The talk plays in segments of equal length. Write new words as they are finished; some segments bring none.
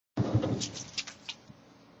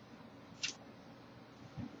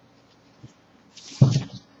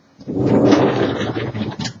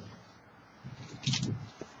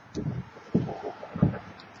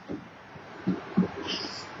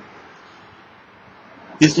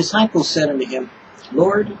His disciples said unto him,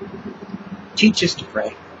 Lord, teach us to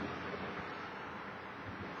pray.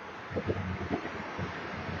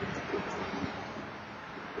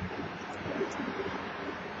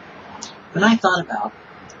 When I thought about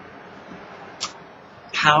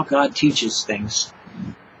how God teaches things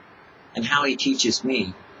and how he teaches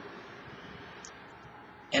me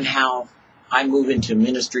and how I move into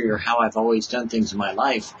ministry or how I've always done things in my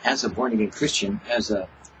life as a born-again Christian, as a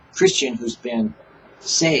Christian who's been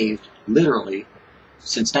saved literally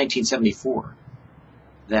since 1974,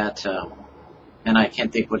 and I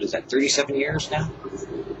can't think, what is that, 37 years now?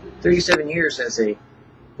 37 years as a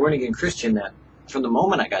born-again Christian, that from the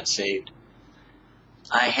moment I got saved,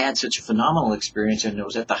 I had such a phenomenal experience, and it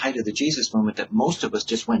was at the height of the Jesus movement that most of us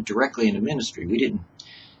just went directly into ministry. We didn't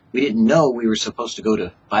know we were supposed to go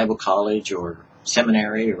to Bible college or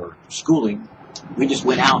seminary or schooling. We just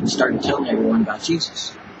went out and started telling everyone about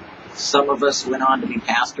Jesus. Some of us went on to be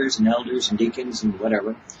pastors and elders and deacons and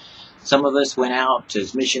whatever. Some of us went out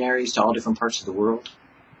as missionaries to all different parts of the world.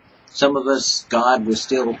 Some of us, God was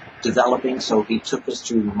still developing, so he took us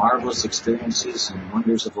through marvelous experiences and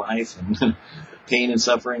wonders of life and pain and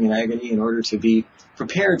suffering and agony in order to be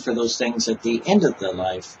prepared for those things at the end of the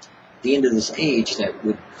life, the end of this age that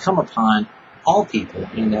would come upon all people,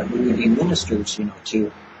 and that we would be ministers,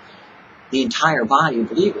 to the entire body of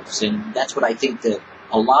believers. And that's what I think that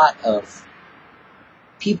a lot of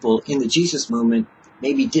people in the Jesus movement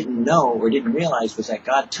maybe didn't know or didn't realize, was that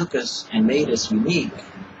God took us and made us unique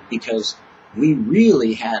because we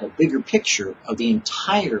really had a bigger picture of the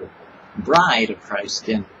entire bride of Christ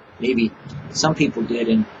than maybe some people did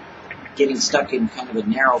in getting stuck in kind of a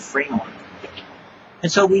narrow framework.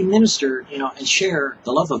 And so we minister, and share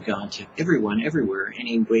the love of God to everyone, everywhere,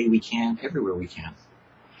 any way we can, everywhere we can.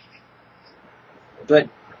 But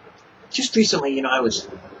just recently, I was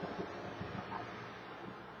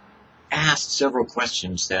asked several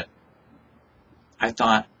questions that I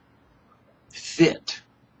thought fit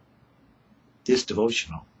this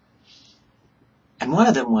devotional. And one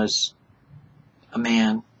of them was, a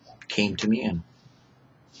man came to me and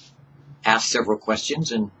asked several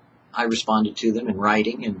questions, and I responded to them in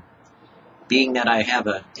writing. And being that I have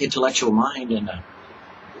an intellectual mind and a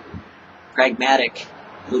pragmatic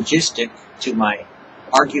logistic to my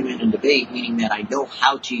argument and debate, meaning that I know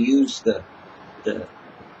how to use the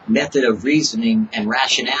method of reasoning and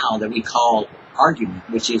rationale that we call argument,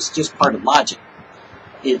 which is just part of logic.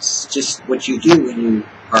 It's just what you do when you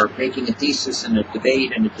are making a thesis and a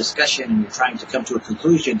debate and a discussion, and you're trying to come to a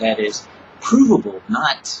conclusion that is provable,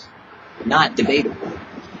 not debatable.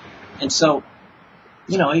 And so,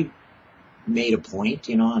 he made a point,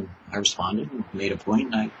 and I responded and made a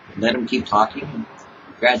point, and I let him keep talking, and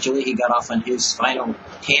gradually he got off on his final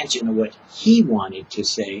tangent of what he wanted to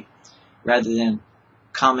say, rather than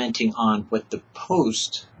commenting on what the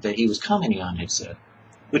post that he was commenting on had said,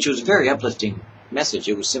 which was a very uplifting message.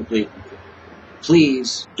 It was simply,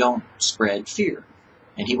 please don't spread fear.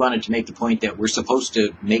 And he wanted to make the point that we're supposed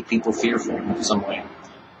to make people fearful in some way,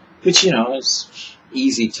 which, is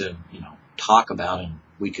easy to, talk about, and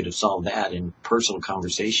we could have solved that in personal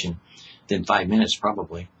conversation within 5 minutes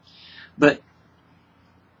probably. But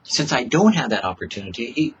since I don't have that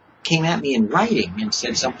opportunity, he came at me in writing and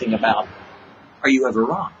said something about, are you ever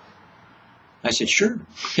wrong? I said, sure,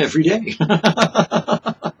 every day.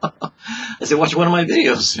 I said, watch one of my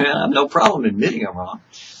videos. Man, I have no problem admitting I'm wrong.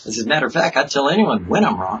 As a matter of fact, I'd tell anyone when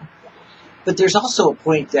I'm wrong. But there's also a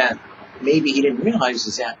point that maybe he didn't realize,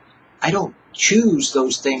 is that I don't choose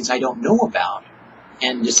those things I don't know about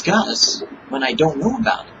and discuss when I don't know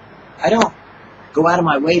about it. I don't go out of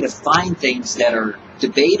my way to find things that are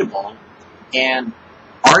debatable and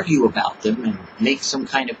argue about them and make some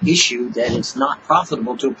kind of issue that it's not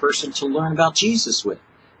profitable to a person to learn about Jesus with.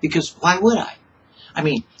 Because why would I? I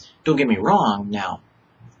mean, don't get me wrong now.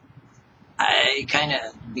 I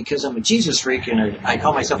because I'm a Jesus freak, and I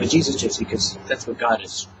call myself a Jesus gypsy because that's what God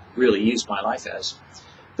has really used my life as.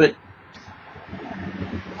 But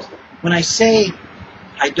when I say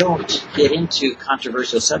I don't get into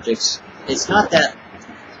controversial subjects, it's not that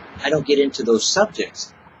I don't get into those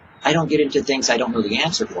subjects. I don't get into things I don't know the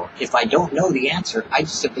answer for. If I don't know the answer, I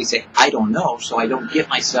just simply say, I don't know, so I don't get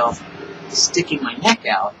myself sticking my neck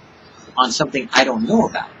out on something I don't know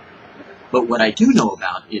about. But what I do know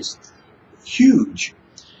about is huge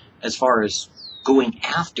as far as going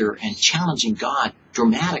after and challenging God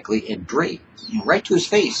dramatically and great, right to his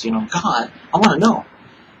face, God, I want to know.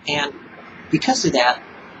 And because of that,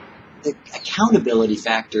 the accountability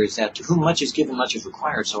factor is that to whom much is given, much is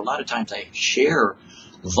required. So a lot of times I share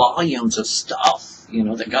volumes of stuff,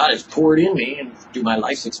 that God has poured in me and through my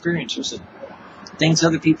life's experiences and things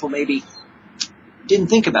other people maybe didn't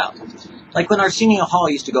think about. Like when Arsenio Hall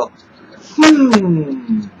used to go,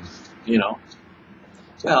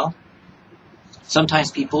 Well,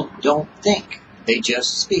 sometimes people don't think. They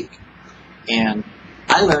just speak. And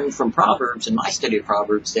I learned from Proverbs in my study of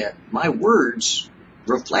Proverbs that my words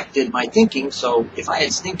reflected my thinking. So if I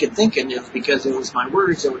had stinking thinking, it was because it was my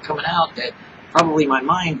words that were coming out that probably my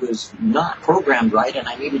mind was not programmed right, and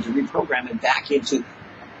I needed to reprogram it back into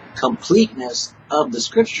completeness of the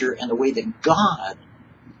Scripture and the way that God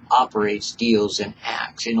operates, deals, and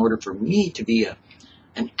acts in order for me to be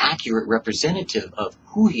an accurate representative of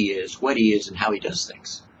who he is, what he is, and how he does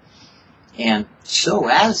things. And so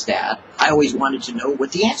as that, I always wanted to know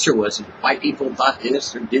what the answer was and why people thought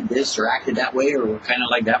this or did this or acted that way or were kind of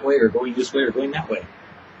like that way or going this way or going that way.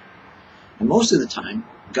 And most of the time,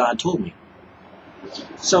 God told me.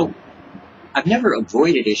 So I've never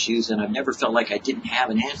avoided issues, and I've never felt like I didn't have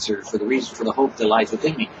an answer for the reason for the hope that lies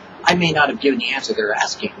within me. I may not have given the answer they're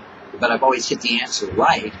asking, but I've always hit the answer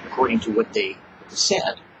right according to what they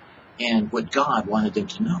said and what God wanted them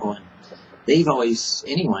to know. And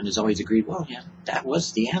anyone has always agreed, well, yeah, that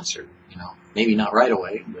was the answer. Maybe not right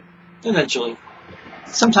away, but eventually.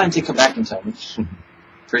 Sometimes they come back and tell me.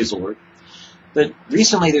 Praise the Lord. But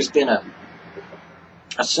recently there's been a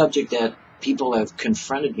subject that people have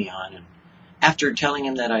confronted me on, and after telling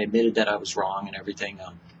him that I admitted that I was wrong and everything,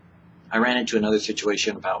 I ran into another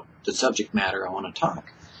situation about the subject matter I want to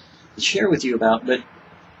talk and share with you about. But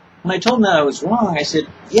when I told him that I was wrong, I said,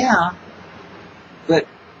 yeah, but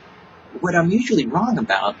what I'm usually wrong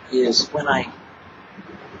about is when I,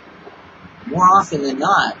 more often than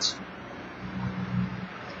not,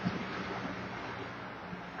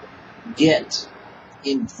 get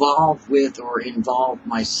involved with or involve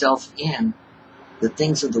myself in the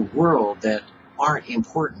things of the world that aren't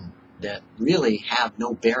important, that really have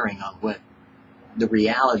no bearing on what the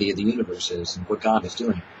reality of the universe is and what God is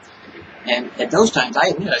doing. And at those times, I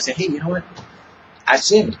admit, I say, hey, you know what? I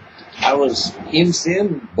sinned. I was in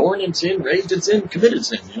sin, born in sin, raised in sin, committed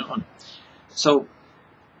sin, So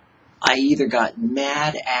I either got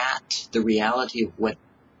mad at the reality of what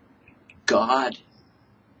God,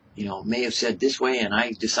 may have said this way, and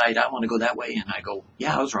I decide I want to go that way, and I go,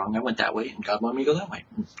 yeah, I was wrong. I went that way, and God wanted me to go that way.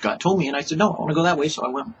 And God told me, and I said, no, I want to go that way, so I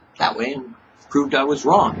went that way and proved I was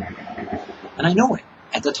wrong. And I know it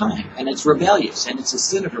at the time, and it's rebellious, and it's a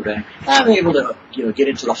sin of rebellion. I'm able to, get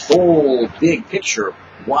into the whole big picture of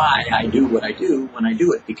why I do what I do when I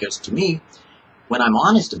do it, because to me, when I'm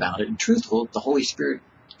honest about it and truthful, the Holy Spirit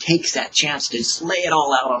takes that chance to just lay it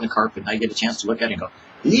all out on the carpet, and I get a chance to look at it and go,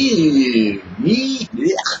 me,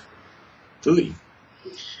 blech, fooey.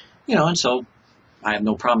 And so I have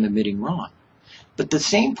no problem admitting wrong. But at the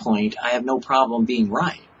same point, I have no problem being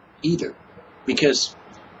right either, because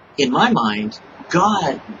in my mind,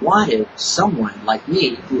 God wanted someone like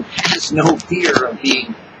me who has no fear of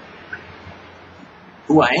being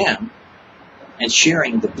who I am and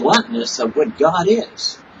sharing the bluntness of what God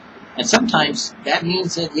is. And sometimes that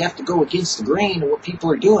means that you have to go against the grain of what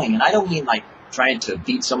people are doing. And I don't mean like trying to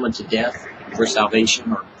beat someone to death for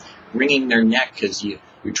salvation or wringing their neck because you're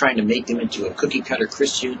trying to make them into a cookie-cutter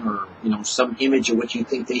Christian or, some image of what you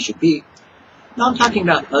think they should be. No, I'm talking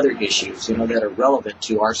about other issues, that are relevant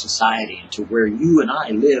to our society and to where you and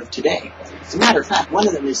I live today. As a matter of fact, one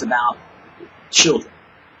of them is about children.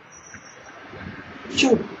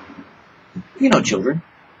 Children. Children.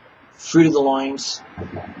 Fruit of the loins.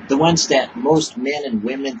 The ones that most men and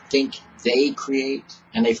women think they create,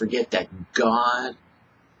 and they forget that God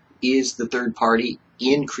is the third party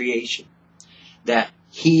in creation. That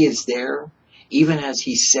He is there, even as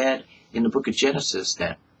He said in the book of Genesis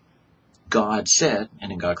that God said,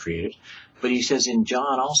 and then God created. But He says in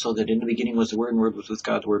John also that in the beginning was the Word, and the Word was with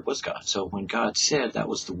God, the Word was God. So when God said, that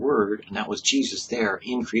was the Word, and that was Jesus there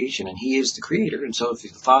in creation, and He is the Creator. And so if the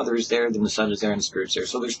Father is there, then the Son is there, and the Spirit's there.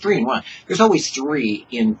 So there's three in one. There's always three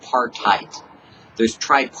in partite. There's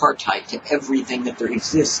tripartite to everything that there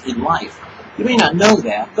exists in life. You may not know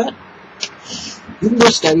that, but you can go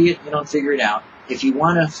study it, and figure it out. If you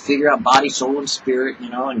want to figure out body, soul, and spirit,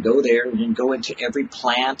 and go there, and then go into every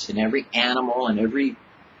plant and every animal and every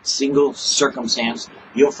single circumstance,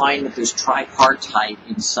 you'll find that there's tripartite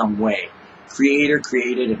in some way. Creator,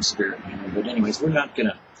 created, and spirit. But anyways, we're not going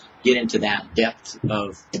to get into that depth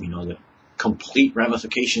of, the complete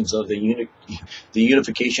ramifications of the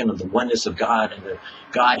unification of the oneness of God and the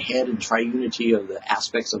Godhead and triunity of the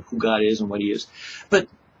aspects of who God is and what He is. But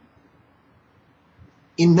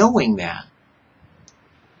in knowing that,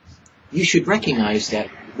 you should recognize that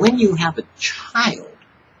when you have a child,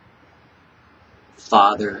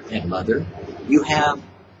 father and mother, you have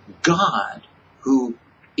God who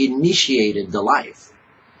initiated the life.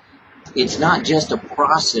 It's not just a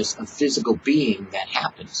process of physical being that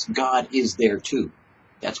happens. God is there too.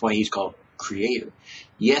 That's why He's called Creator.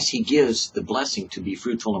 Yes, He gives the blessing to be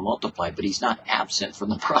fruitful and multiply, but He's not absent from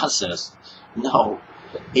the process. No.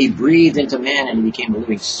 He breathed into man and he became a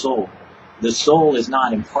living soul. The soul is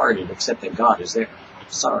not imparted except that God is there.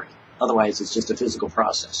 Sorry. Otherwise, it's just a physical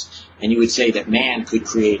process. And you would say that man could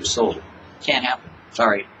create a soul. Can't happen.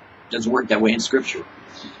 Sorry. It doesn't work that way in Scripture.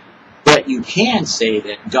 But you can say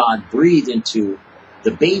that God breathed into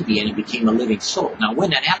the baby and it became a living soul. Now, when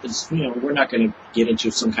that happens, we're not going to get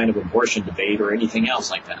into some kind of abortion debate or anything else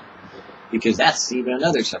like that, because that's even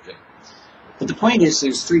another subject. But the point is,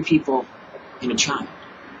 there's three people in a child: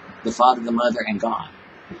 the Father, the Mother, and God.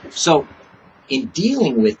 So, in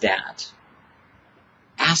dealing with that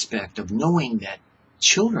aspect of knowing that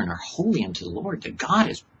children are holy unto the Lord, that God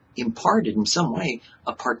has imparted in some way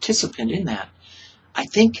a participant in that, I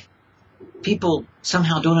think people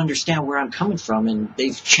somehow don't understand where I'm coming from, and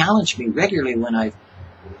they've challenged me regularly when I've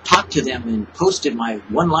talked to them and posted my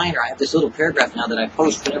one-liner. I have this little paragraph now that I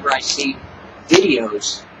post whenever I see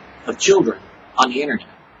videos of children on the internet,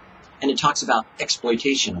 and it talks about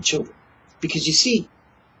exploitation of children. Because you see,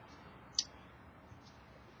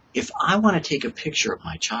 if I want to take a picture of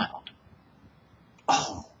my child,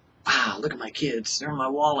 oh, wow, look at my kids, they're in my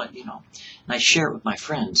wallet, and I share it with my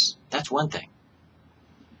friends, that's one thing.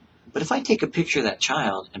 But if I take a picture of that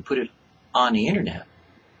child and put it on the internet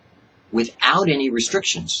without any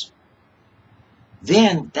restrictions,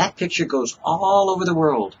 then that picture goes all over the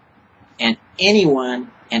world, and anyone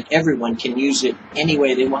and everyone can use it any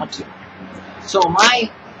way they want to. So am I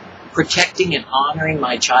protecting and honoring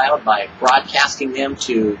my child by broadcasting them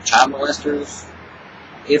to child molesters?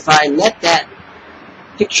 If I let that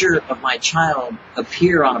picture of my child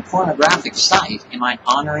appear on a pornographic site, am I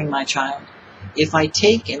honoring my child? If I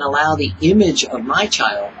take and allow the image of my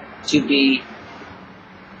child to be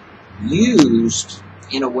used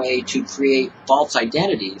in a way to create false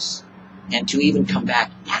identities and to even come back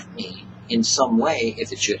at me in some way,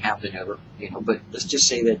 if it should happen ever, but let's just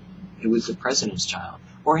say that it was the president's child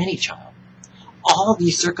or any child. All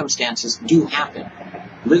these circumstances do happen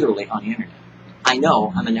literally on the internet. I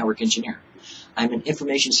know. I'm a network engineer. I'm an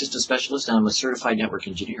information system specialist and I'm a certified network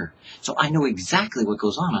engineer. So I know exactly what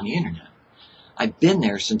goes on the internet. I've been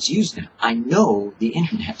there since Usenet. I know the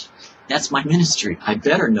internet. That's my ministry. I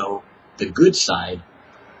better know the good side,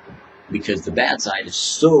 because the bad side is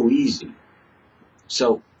so easy.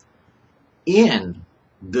 So, in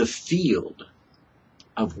the field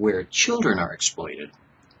of where children are exploited,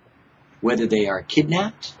 whether they are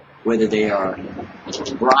kidnapped, whether they are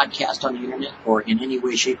broadcast on the internet, or in any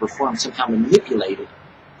way, shape, or form somehow manipulated,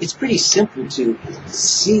 it's pretty simple to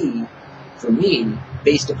see, for me,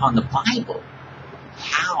 based upon the Bible,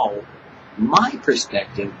 how my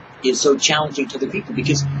perspective is so challenging to the people.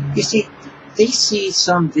 Because, you see, they see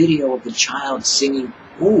some video of the child singing,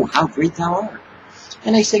 "Oh, how great thou art."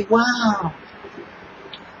 And they say, "Wow,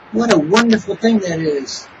 what a wonderful thing that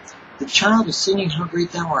is. The child is singing how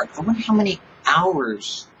great thou art." I wonder how many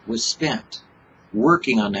hours was spent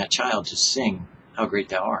working on that child to sing how great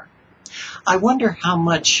thou art. I wonder how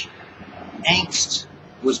much angst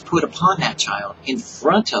was put upon that child in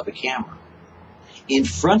front of a camera, in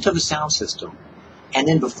front of a sound system, and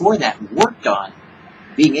then before that worked on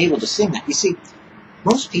being able to sing that. You see,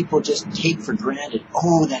 most people just take for granted,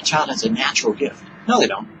 oh, that child has a natural gift. No, they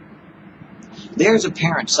don't. There's a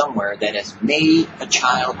parent somewhere that has made a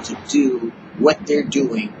child to do what they're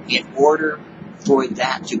doing in order for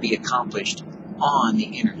that to be accomplished on the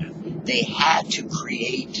internet. They had to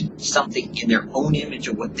create something in their own image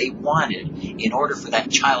of what they wanted in order for that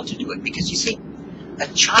child to do it. Because you see, a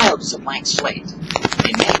child is a blank slate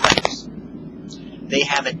in many ways. They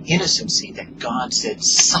have an innocency that God said,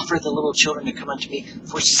 "Suffer the little children to come unto me,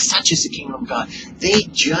 for such is the kingdom of God." They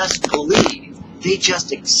just believe. They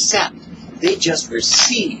just accept. They just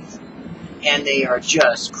receive. And they are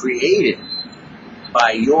just created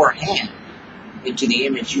by your hand into the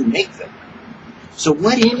image you make them. So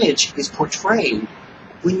what image is portrayed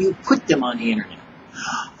when you put them on the internet?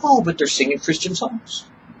 Oh, but they're singing Christian songs.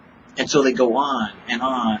 And so they go on and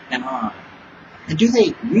on and on. And do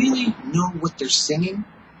they really know what they're singing?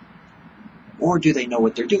 Or do they know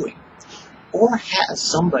what they're doing? or has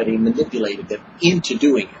somebody manipulated them into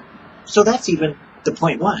doing it? So that's even the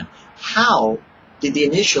point one. How did the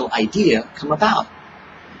initial idea come about?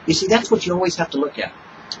 You see, that's what you always have to look at.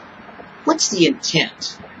 What's the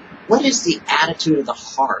intent? What is the attitude of the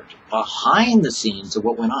heart behind the scenes of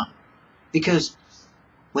what went on? Because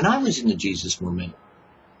when I was in the Jesus movement,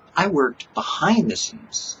 I worked behind the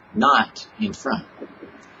scenes, not in front.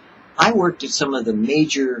 I worked at some of the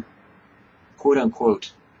major,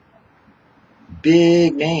 quote-unquote,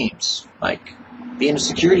 big names, like being a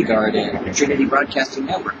security guard at Trinity Broadcasting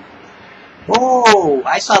Network. Oh,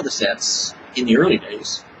 I saw the sets in the early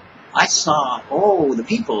days. I saw, the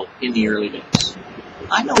people in the early days.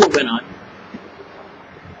 I know what went on.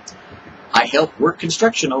 I helped work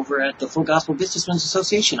construction over at the Full Gospel Businessmen's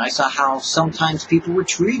Association. I saw how sometimes people were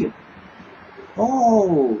treated.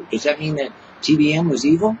 Oh, does that mean that TBN was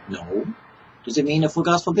evil? No. Does it mean the Full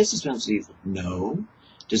Gospel Businessmen was evil? No.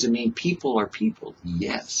 Does it mean people are people?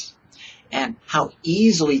 Yes. And how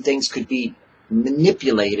easily things could be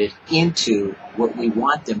manipulated into what we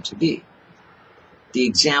want them to be. The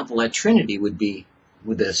example at Trinity would be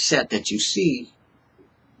with the set that you see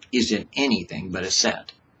isn't anything but a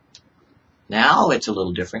set. Now it's a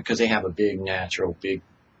little different because they have a big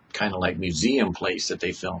kind of like museum place that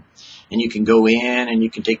they film. And you can go in and you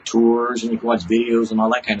can take tours and you can watch videos and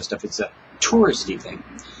all that kind of stuff. It's a touristy thing.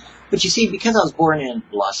 But you see, because I was born in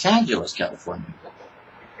Los Angeles, California,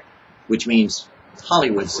 which means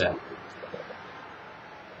Hollywood set,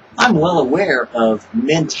 I'm well aware of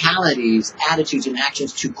mentalities, attitudes, and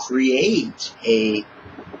actions to create a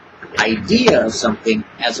idea of something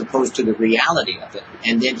as opposed to the reality of it,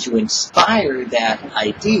 and then to inspire that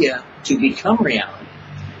idea to become reality.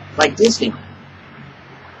 Like Disneyland.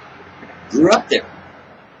 Grew up there.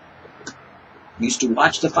 Used to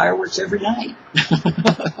watch the fireworks every night.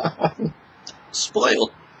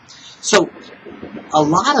 Spoiled. So, a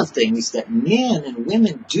lot of things that men and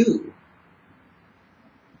women do,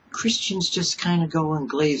 Christians just kind of go and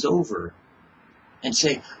glaze over and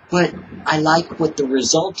say, but I like what the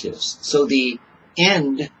result is. So the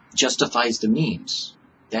end justifies the means.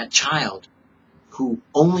 That child who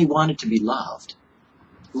only wanted to be loved,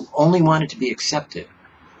 who only wanted to be accepted,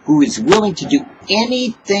 who is willing to do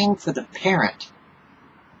anything for the parent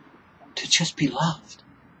to just be loved.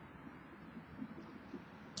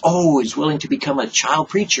 Oh, is willing to become a child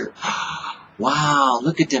preacher. Wow,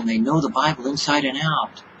 look at them. They know the Bible inside and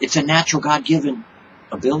out. It's a natural God-given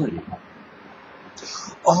ability.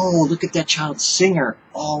 Oh, look at that child singer.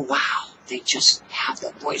 Oh, wow. They just have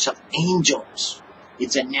the voice of angels.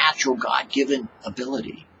 It's a natural God-given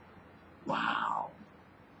ability. Wow.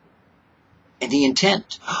 And the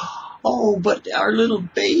intent. Oh, but our little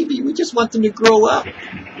baby, we just want them to grow up.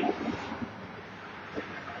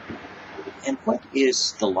 And what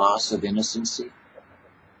is the loss of innocency?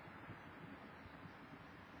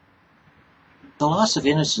 The loss of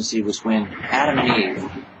innocency was when Adam and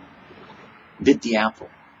Eve bit the apple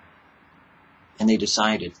and they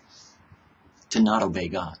decided to not obey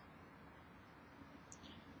God.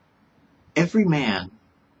 Every man,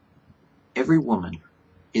 every woman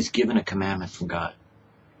is given a commandment from God.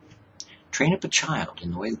 Train up a child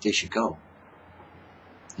in the way that they should go.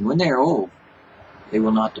 And when they are old, they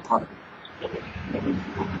will not depart.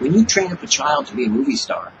 When you train up a child to be a movie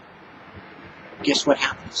star, guess what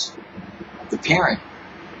happens? The parent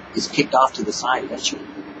is kicked off to the side eventually.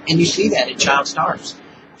 And you see that in child stars.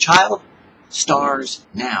 Child stars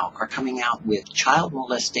now are coming out with child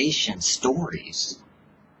molestation stories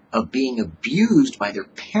of being abused by their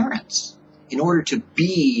parents in order to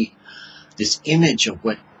be this image of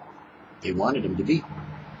what they wanted them to be.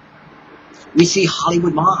 We see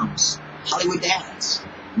Hollywood moms, Hollywood dads,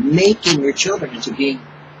 making their children into being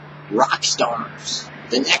rock stars,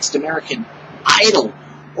 the next American Idol.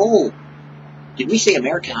 Oh, did we say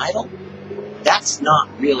American Idol? That's not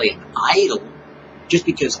really an idol, just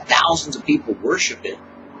because thousands of people worship it.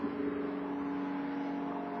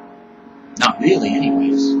 Not really,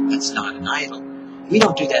 anyways. That's not an idol. We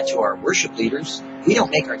don't do that to our worship leaders. We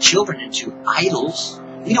don't make our children into idols.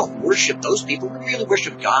 We don't worship those people. We really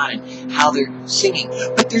worship God and how they're singing.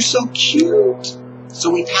 But they're so cute.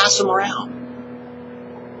 So we pass them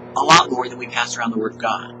around. A lot more than we pass around the Word of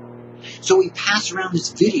God. So we pass around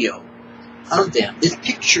this video of them, this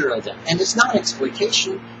picture of them. And it's not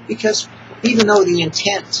exploitation, because even though the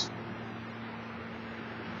intent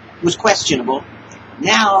was questionable,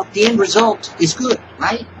 now the end result is good,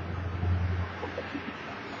 right?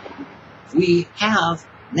 We have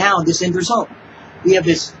now this end result. We have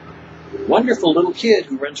this wonderful little kid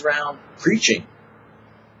who runs around preaching.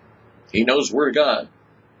 He knows the Word of God.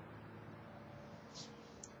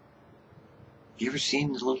 You ever seen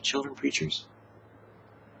the little children preachers?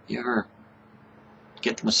 You ever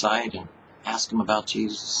get them aside and ask them about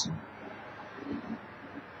Jesus?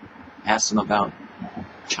 Ask them about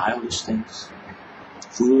childish things,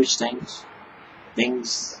 foolish things,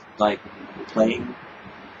 things like playing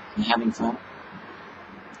and having fun?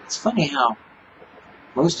 It's funny how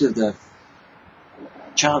most of the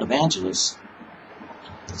child evangelists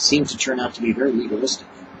seem to turn out to be very legalistic,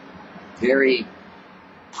 very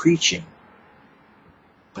preaching,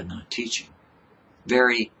 but not teaching,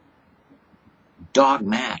 very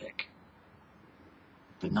dogmatic,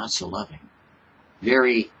 but not so loving,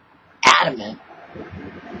 very adamant,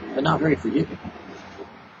 but not very forgiving.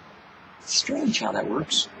 It's strange how that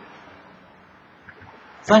works.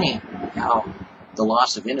 Funny how the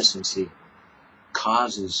loss of innocency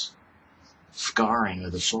causes scarring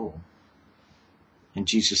of the soul. And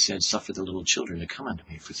Jesus said, "Suffer the little children to come unto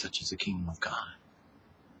me, for such is the kingdom of God."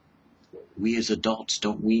 We as adults,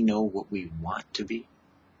 don't we know what we want to be?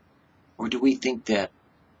 Or do we think that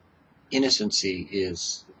innocency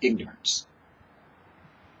is ignorance?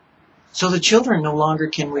 So the children no longer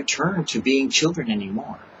can return to being children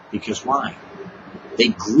anymore. Because why? They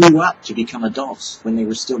grew up to become adults when they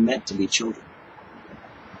were still meant to be children.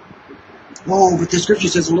 Oh, but the scripture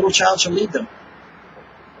says a little child shall lead them.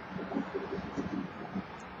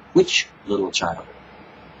 Which little child?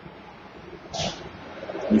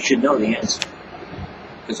 You should know the answer.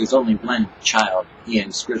 Because there's only one child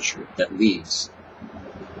in Scripture that leads.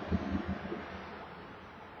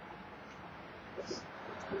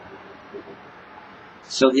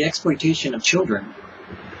 So the exploitation of children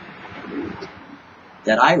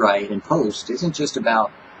that I write and post isn't just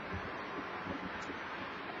about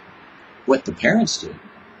what the parents do.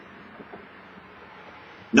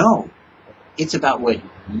 No, it's about what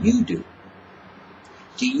you do.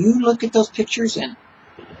 Do you look at those pictures and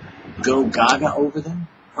go gaga over them?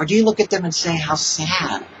 Or do you look at them and say, how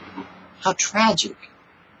sad, how tragic.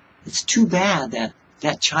 It's too bad that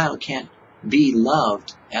that child can't be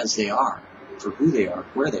loved as they are, for who they are,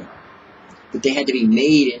 where they are. That they had to be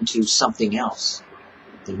made into something else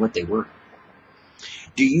than what they were.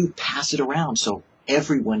 Do you pass it around so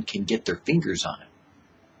everyone can get their fingers on it,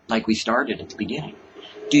 like we started at the beginning?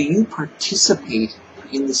 Do you participate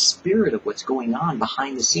in the spirit of what's going on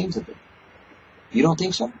behind the scenes of it? You don't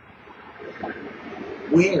think so?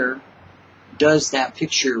 Where does that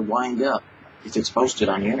picture wind up if it's posted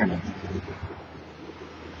on the internet?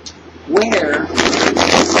 Where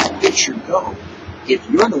does that picture go if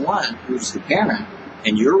you're the one who's the parent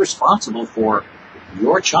and you're responsible for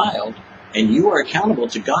your child and you are accountable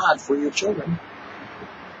to God for your children?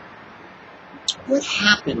 What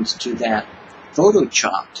happens to that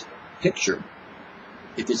photoshopped picture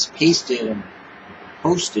if it's pasted and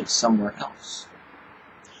posted somewhere else?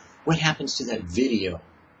 What happens to that video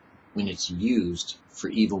when it's used for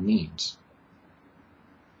evil means?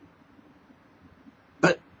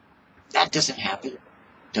 But that doesn't happen,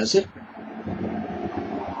 does it?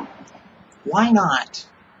 Why not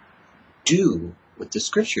do what the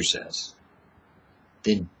scripture says?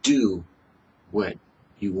 Then do what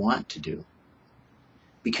you want to do.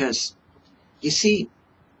 Because, you see,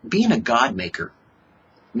 being a God maker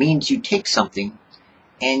means you take something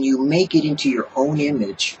and you make it into your own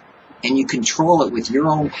image and you control it with your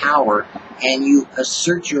own power and you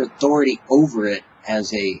assert your authority over it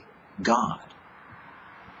as a God.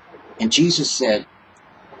 And Jesus said,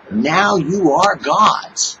 now you are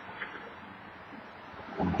gods,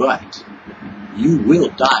 but you will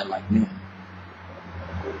die like men.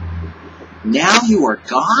 Now you are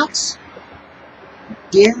gods?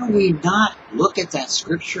 Dare we not look at that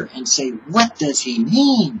scripture and say, what does he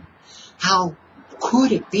mean? How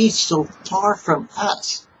could it be so far from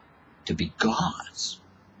us to be gods?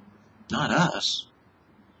 Not us.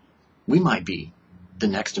 We might be the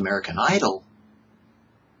next American Idol,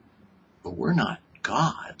 but we're not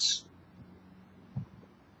gods.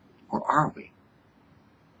 Or are we?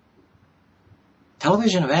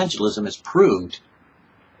 Television evangelism has proved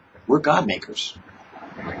we're God makers.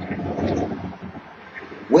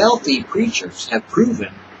 Wealthy preachers have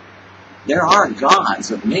proven there are gods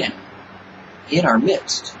of men in our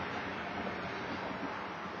midst.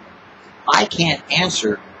 I can't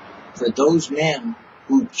answer for those men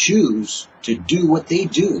who choose to do what they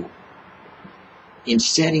do in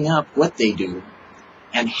setting up what they do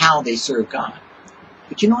and how they serve God.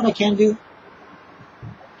 But you know what I can do?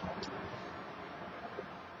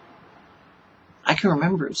 I can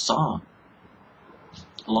remember a song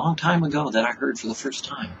a long time ago that I heard for the first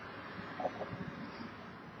time.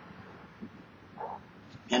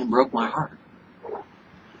 And it broke my heart.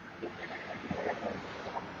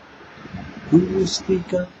 Who will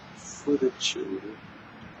speak up for the children?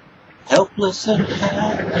 Helpless and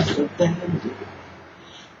half abandoned.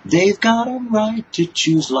 They've got a right to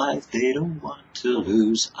choose life they don't want to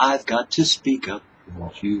lose. I've got to speak up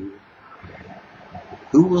for you.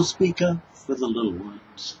 Who will speak up for the little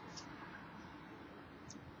ones?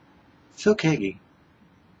 Phil Keaggy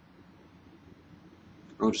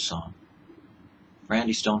wrote a song.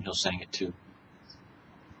 Randy Stonehill sang it too.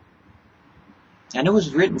 And it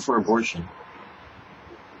was written for abortion.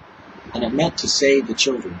 And it meant to save the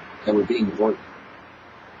children that were being aborted.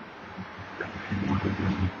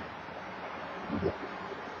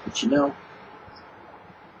 But you know,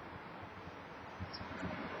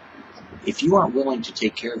 if you aren't willing to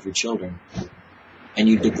take care of your children, and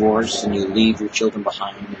you divorce and you leave your children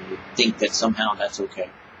behind and you think that somehow that's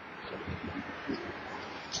okay,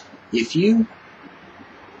 if you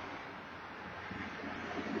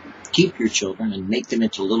keep your children and make them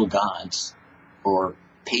into little gods, or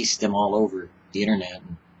paste them all over the internet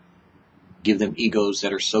and give them egos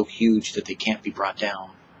that are so huge that they can't be brought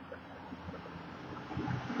down,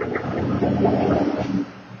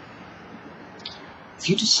 if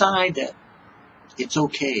you decide that it's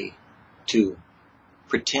okay to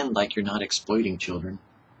pretend like you're not exploiting children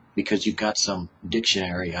because you've got some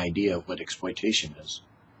dictionary idea of what exploitation is,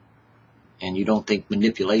 and you don't think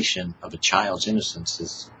manipulation of a child's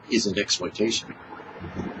innocence isn't exploitation,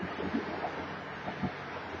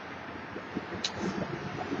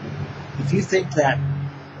 if you think that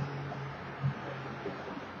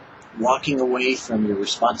walking away from your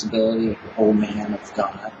responsibility, oh man of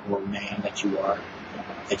God, or man that you are,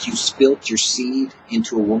 that you spilt your seed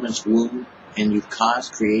into a woman's womb and you've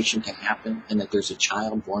caused creation to happen, and that there's a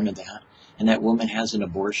child born of that, and that woman has an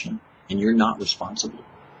abortion, and you're not responsible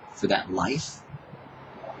for that life,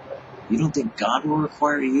 you don't think God will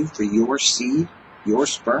require you for your seed, your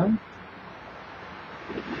sperm?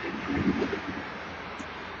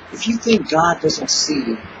 If you think God doesn't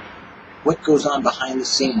see what goes on behind the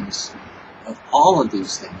scenes of all of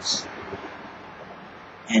these things,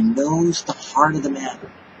 and knows the heart of the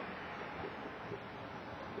matter,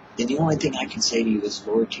 then the only thing I can say to you is,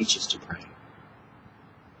 Lord, teach us to pray.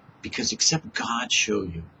 Because except God show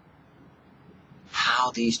you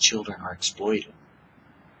how these children are exploited,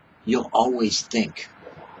 you'll always think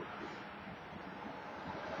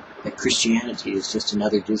that Christianity is just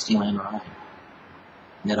another Disneyland ride.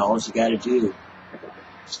 And that all you got to do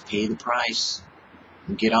is pay the price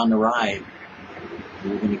and get on the ride,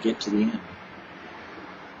 and you're going to get to the end.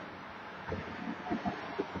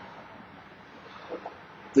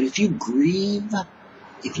 But if you grieve,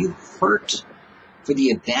 if you hurt for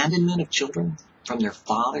the abandonment of children from their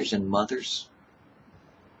fathers and mothers,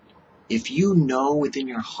 if you know within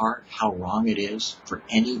your heart how wrong it is for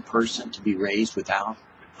any person to be raised without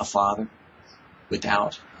a father,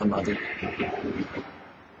 without a mother,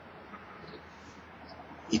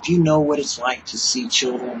 if you know what it's like to see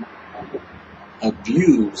children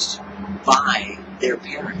abused by their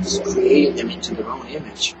parents, creating them into their own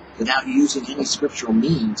image without using any scriptural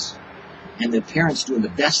means, and the parents doing the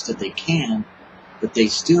best that they can, but they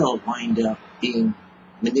still wind up being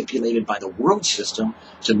manipulated by the world system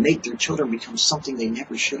to make their children become something they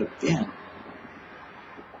never should have been.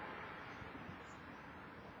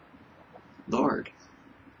 Lord,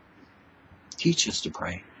 teach us to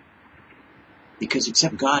pray. Because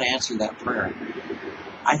except God answered that prayer,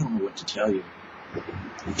 I don't know what to tell you.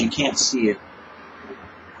 If you can't see it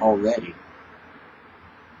already,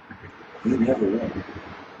 you never will.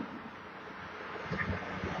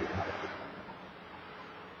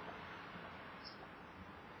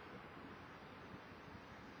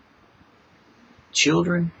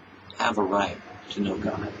 Children have a right to know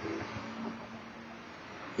God.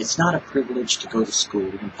 It's not a privilege to go to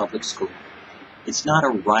school in public school. It's not a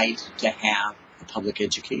right to have a public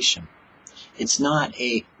education. It's not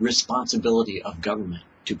a responsibility of government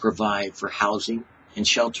to provide for housing and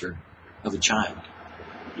shelter of a child.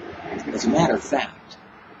 As a matter of fact,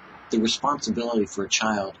 the responsibility for a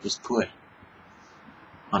child is put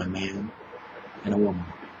on a man and a woman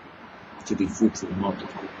to be fruitful and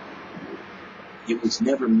multiply. It was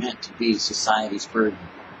never meant to be society's burden,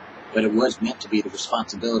 but it was meant to be the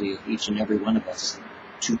responsibility of each and every one of us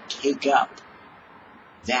to take up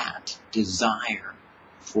that desire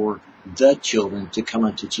for the children to come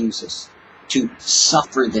unto Jesus, to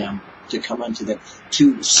suffer them to come unto them,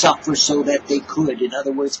 to suffer so that they could. In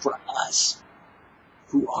other words, for us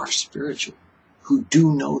who are spiritual, who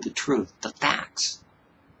do know the truth, the facts,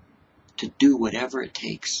 to do whatever it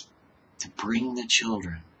takes to bring the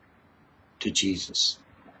children to Jesus.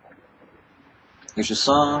 There's a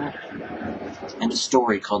song and a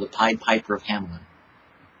story called The Pied Piper of Hamelin.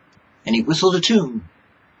 And he whistled a tune,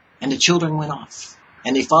 and the children went off.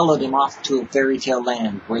 And they followed him off to a fairy tale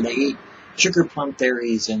land where they ate sugar plum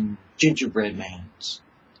fairies and gingerbread mans.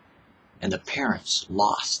 And the parents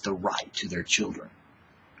lost the right to their children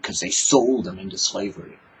because they sold them into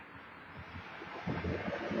slavery.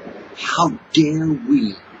 How dare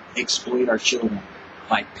we exploit our children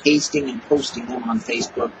by pasting and posting them on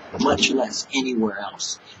Facebook, much less anywhere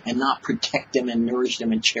else, and not protect them and nourish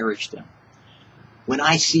them and cherish them? When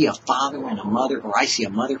I see a father and a mother, or I see a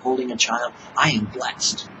mother holding a child, I am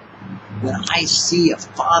blessed. When I see a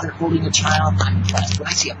father holding a child, I'm blessed. When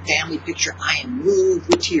I see a family picture, I am moved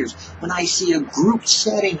with tears. When I see a group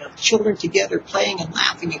setting of children together playing and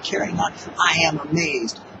laughing and carrying on, I am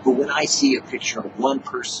amazed. But when I see a picture of one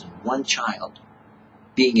person, one child,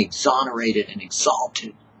 being exonerated and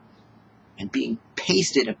exalted, and being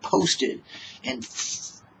pasted and posted and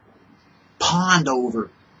pawned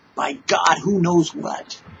over by God who knows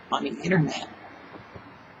what on the internet,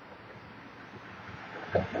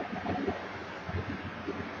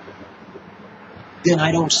 then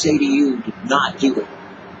I don't say to you to not do it.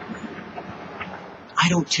 I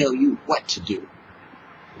don't tell you what to do.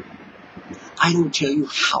 I don't tell you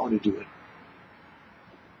how to do it.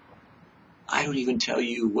 I don't even tell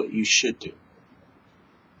you what you should do.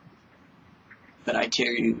 But I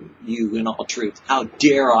tell you in all truth, how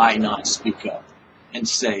dare I not speak up and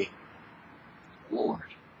say,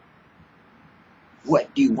 Lord,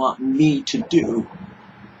 what do you want me to do?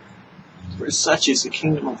 For such is the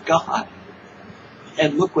kingdom of God.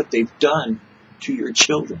 And look what they've done to your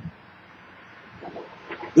children.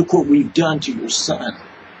 Look what we've done to your son.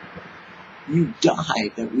 You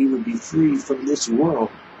died that we would be free from this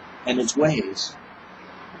world and its ways.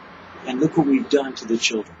 And look what we've done to the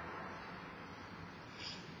children.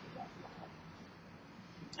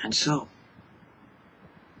 And so,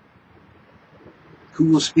 who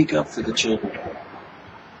will speak up for the children?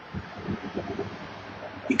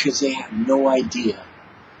 Because they have no idea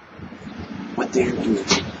what they are doing.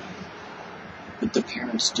 But the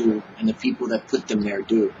parents do, and the people that put them there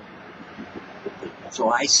do. So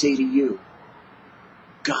I say to you,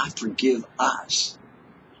 God forgive us.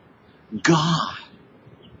 God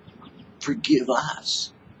forgive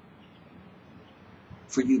us.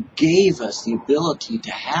 For you gave us the ability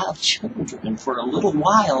to have children for a little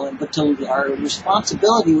while, but our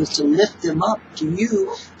responsibility was to lift them up to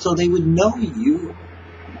you so they would know you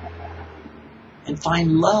and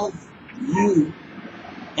find love you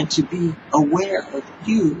and to be aware of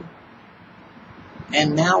you.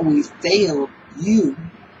 And now we failed you.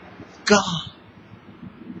 God,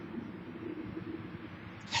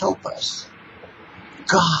 help us.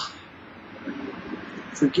 God,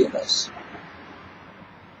 forgive us.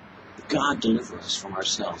 God, deliver us from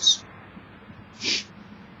ourselves.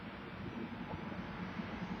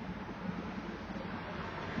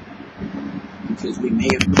 Because we may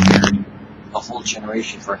have prepared a whole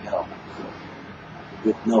generation for hell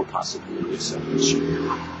with no possibility of salvation.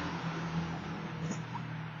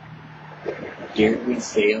 Dare we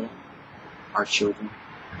fail our children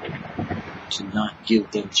to not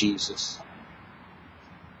give them Jesus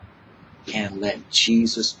and let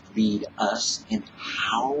Jesus lead us in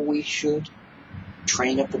how we should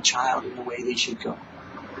train up a child in the way they should go,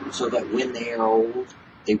 so that when they are old,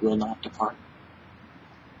 they will not depart?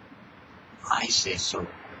 I say so.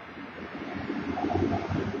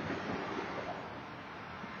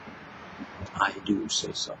 I do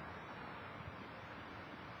say so.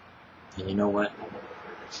 And you know what?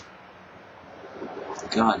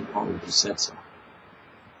 God already said so.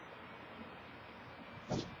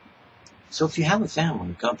 So if you have a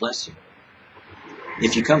family, God bless you.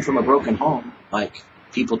 If you come from a broken home, like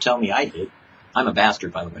people tell me I did, I'm a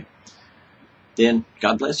bastard, by the way, then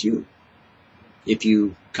God bless you. If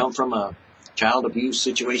you come from a child abuse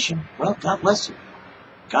situation, well, God bless you.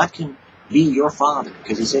 God can be your father,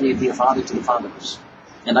 because he said he'd be a father to the fatherless.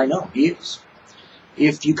 And I know he is.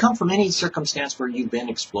 If you come from any circumstance where you've been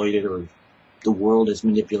exploited, or the world has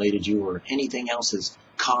manipulated you, or anything else has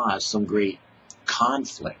caused some great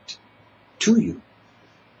conflict to you,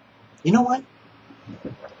 you know what?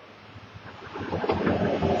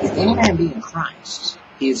 If any man be in Christ,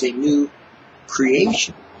 he is a new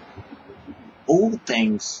creation. Old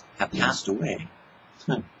things have passed away.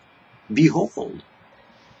 Behold,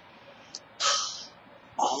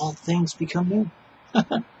 all things become new.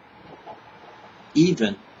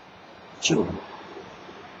 Even children.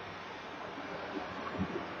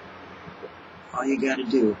 All you got to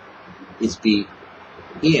do is be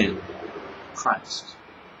in Christ,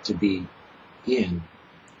 to be in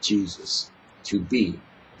Jesus, to be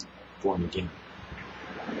born again.